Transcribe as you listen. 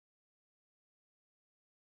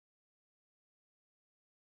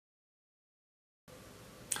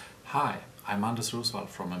Hi, I'm Anders Rosvall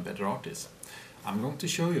from Embedded Artists. I'm going to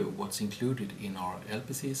show you what's included in our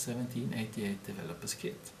LPC1788 Developers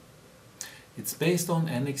Kit. It's based on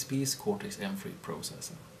NXP's Cortex-M3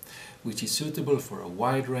 processor, which is suitable for a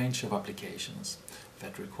wide range of applications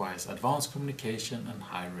that requires advanced communication and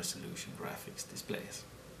high-resolution graphics displays.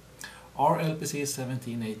 Our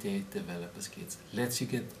LPC1788 Developers Kit lets you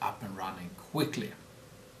get up and running quickly.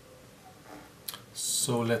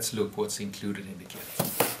 So let's look what's included in the kit.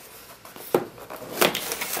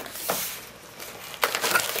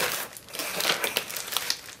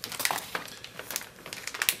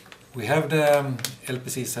 We have the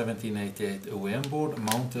LPC1788 OEM board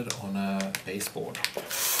mounted on a baseboard.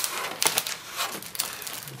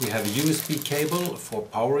 We have a USB cable for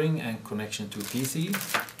powering and connection to PC.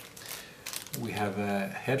 We have a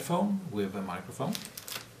headphone with a microphone.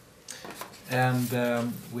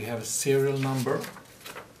 And we have a serial number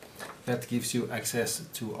that gives you access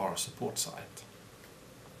to our support site.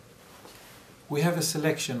 We have a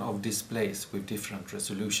selection of displays with different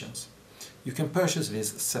resolutions. You can purchase this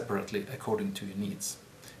separately according to your needs.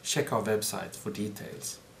 Check our website for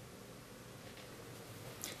details.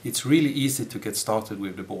 It's really easy to get started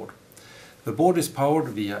with the board. The board is powered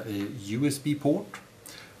via a USB port.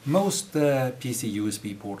 Most PC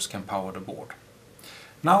USB ports can power the board.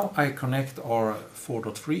 Now I connect our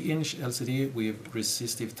 4.3-inch LCD with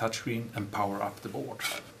resistive touchscreen and power up the board.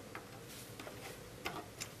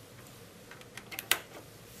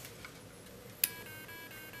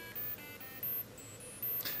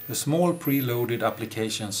 The small preloaded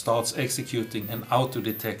application starts executing and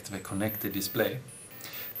auto-detect the connected display.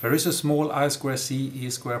 There is a small I2C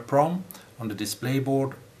E2 PROM on the display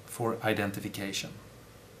board for identification.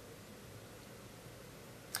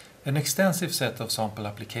 An extensive set of sample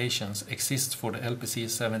applications exists for the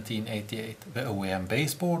LPC1788, the OEM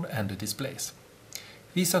baseboard and the displays.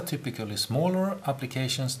 These are typically smaller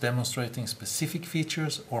applications demonstrating specific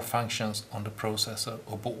features or functions on the processor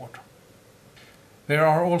or board. There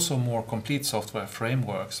are also more complete software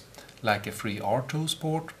frameworks, like a free RTOS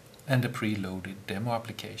port and a preloaded demo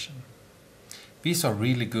application. These are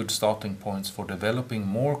really good starting points for developing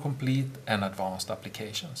more complete and advanced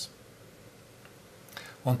applications.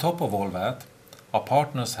 On top of all that, our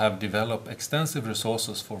partners have developed extensive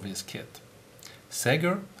resources for this kit.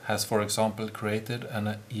 Seger has, for example, created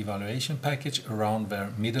an evaluation package around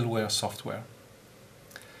their middleware software.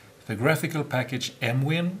 The graphical package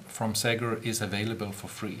MWin from Seger is available for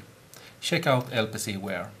free. Check out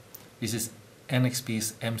LPCware. This is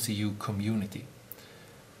NXP's MCU community.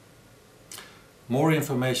 More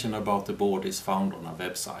information about the board is found on our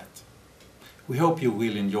website. We hope you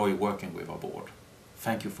will enjoy working with our board.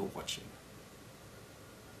 Thank you for watching.